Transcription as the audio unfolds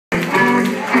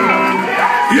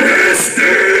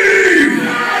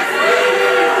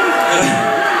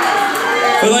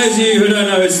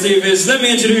know who Steve is, let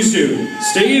me introduce you.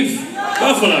 Steve?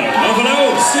 Buffalo.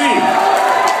 Buffalo, Steve.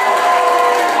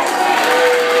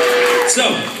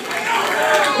 So,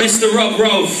 Mr.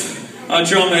 Rolfe, our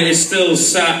drummer, is still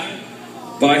sat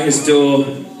by his door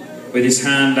with his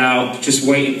hand out, just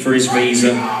waiting for his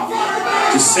visa.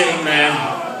 Just sitting there,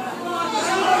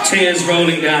 tears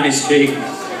rolling down his cheek.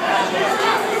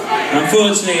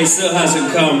 Unfortunately, it still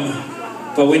hasn't come.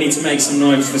 But we need to make some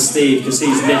noise for Steve, because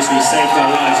he's literally saved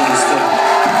our lives on this tour.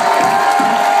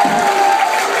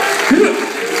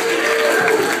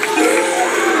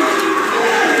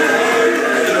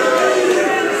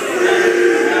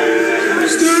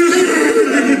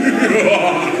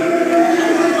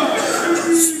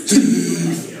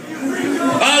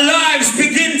 Our lives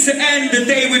begin to end the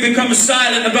day we become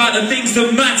silent about the things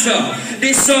that matter.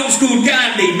 This song's called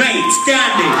Gandhi, mate,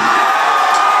 Gandhi.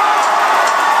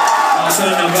 I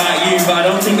don't know about you, but I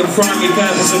don't think the primary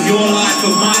purpose of your life,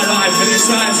 of my life, and this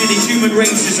life in the human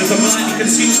race is as a blindly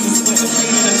consumed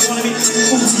economy,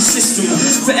 faulty system,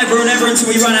 forever and ever until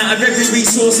we run out of every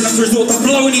resource and have to resort to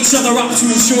blowing each other up to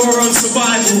ensure our own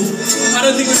survival. I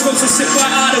don't think we're supposed to sit by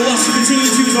idle whilst we continue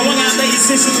to use a long outdated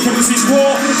system that produces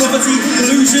war, poverty,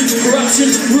 pollution,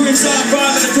 corruption, ruins our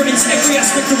environment and threatens every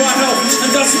aspect of our health and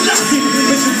does nothing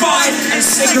but divide and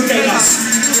segregate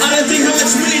us. I don't think how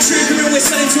much military equipment we're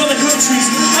selling to other countries,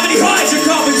 how many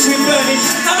hydrocarbons we're burning,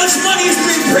 how much money is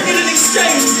being printed and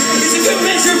exchanged is a good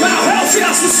measure of how healthy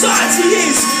our society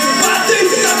is. But I do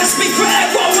think I can speak for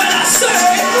everyone when I say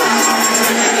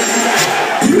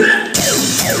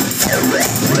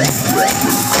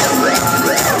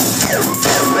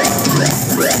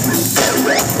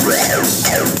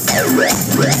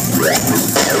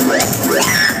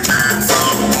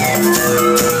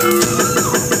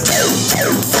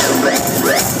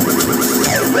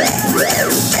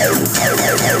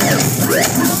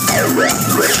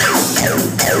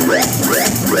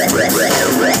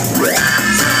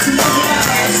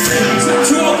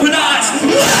to open eyes,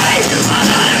 wait,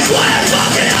 unemployed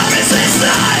fucking up is this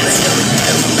life.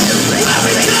 Where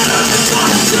we gonna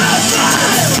find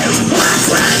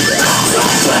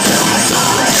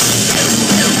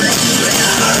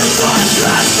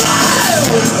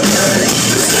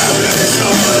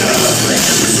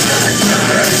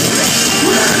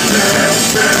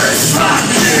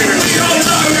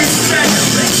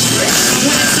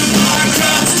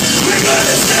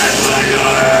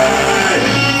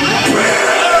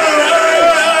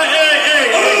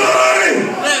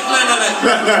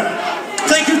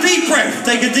Take a deep breath,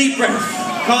 take a deep breath.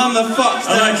 Calm the fuck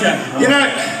down. Okay. You know,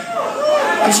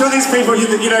 I'm sure these people,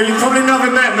 you know, you've probably never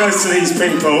met most of these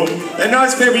people. They're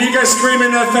nice people, you go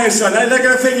screaming in their face like that, they're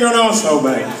going to think you're an arsehole,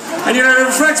 mate. And you know, it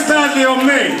reflects badly on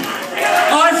me.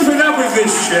 I put up with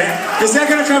this shit, because they're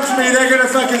going to come to me, they're going to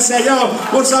fucking say, oh,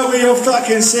 what's up with your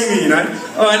fucking singer, you know?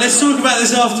 Alright, let's talk about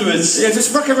this afterwards. Yeah,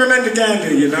 just fucking remember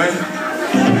Gandhi, you know?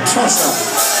 Trust us.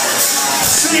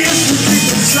 See, it's to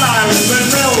keep it silent, but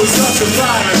no one's not the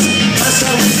violence. That's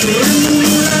how we do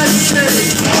that shit.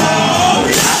 Oh,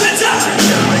 we haven't done it.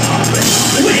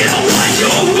 We don't want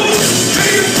your rules.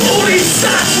 You 40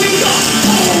 sons, we got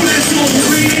all this what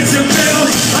we need to build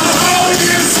a whole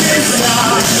new system.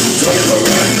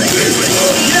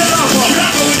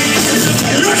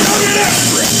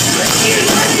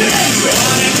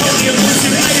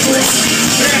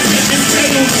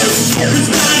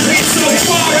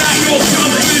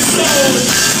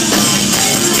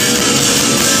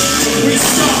 We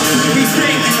stop, we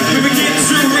think, we begin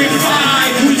to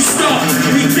revive. We stop,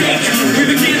 we think, we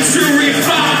begin to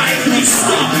revive. We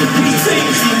stop, we think,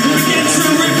 we begin to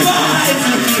revive.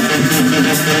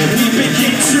 We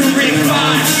begin to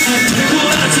revive. Call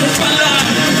out to the front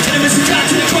line, enemies are down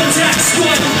to the contact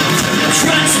squad.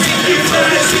 Transmit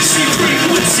emergency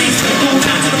frequencies. Call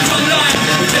out to the front line,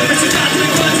 enemies are down to the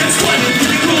contact squad.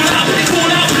 We call out, we call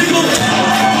out, we call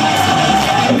out.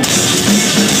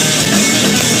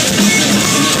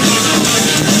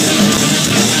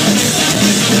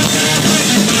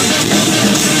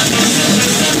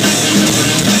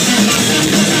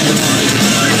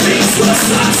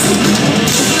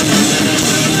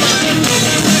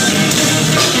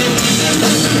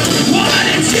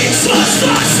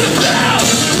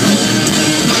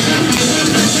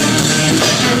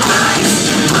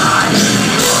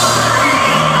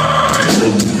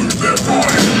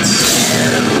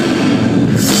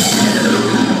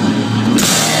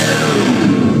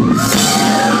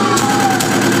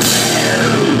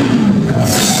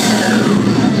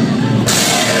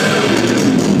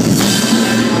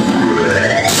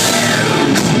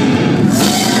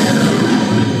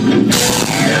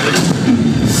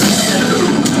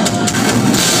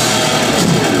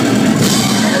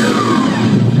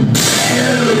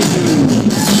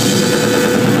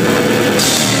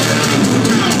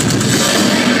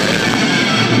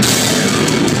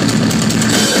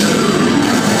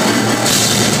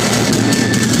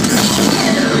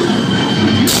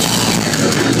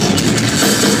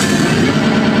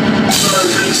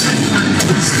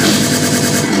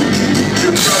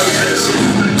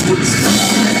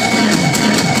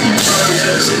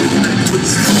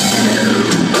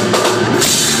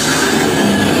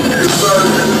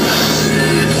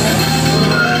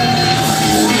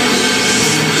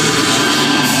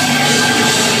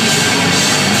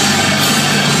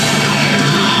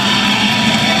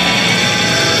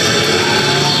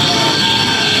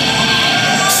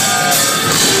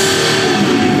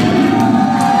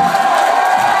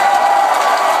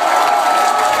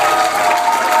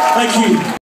 Thank you.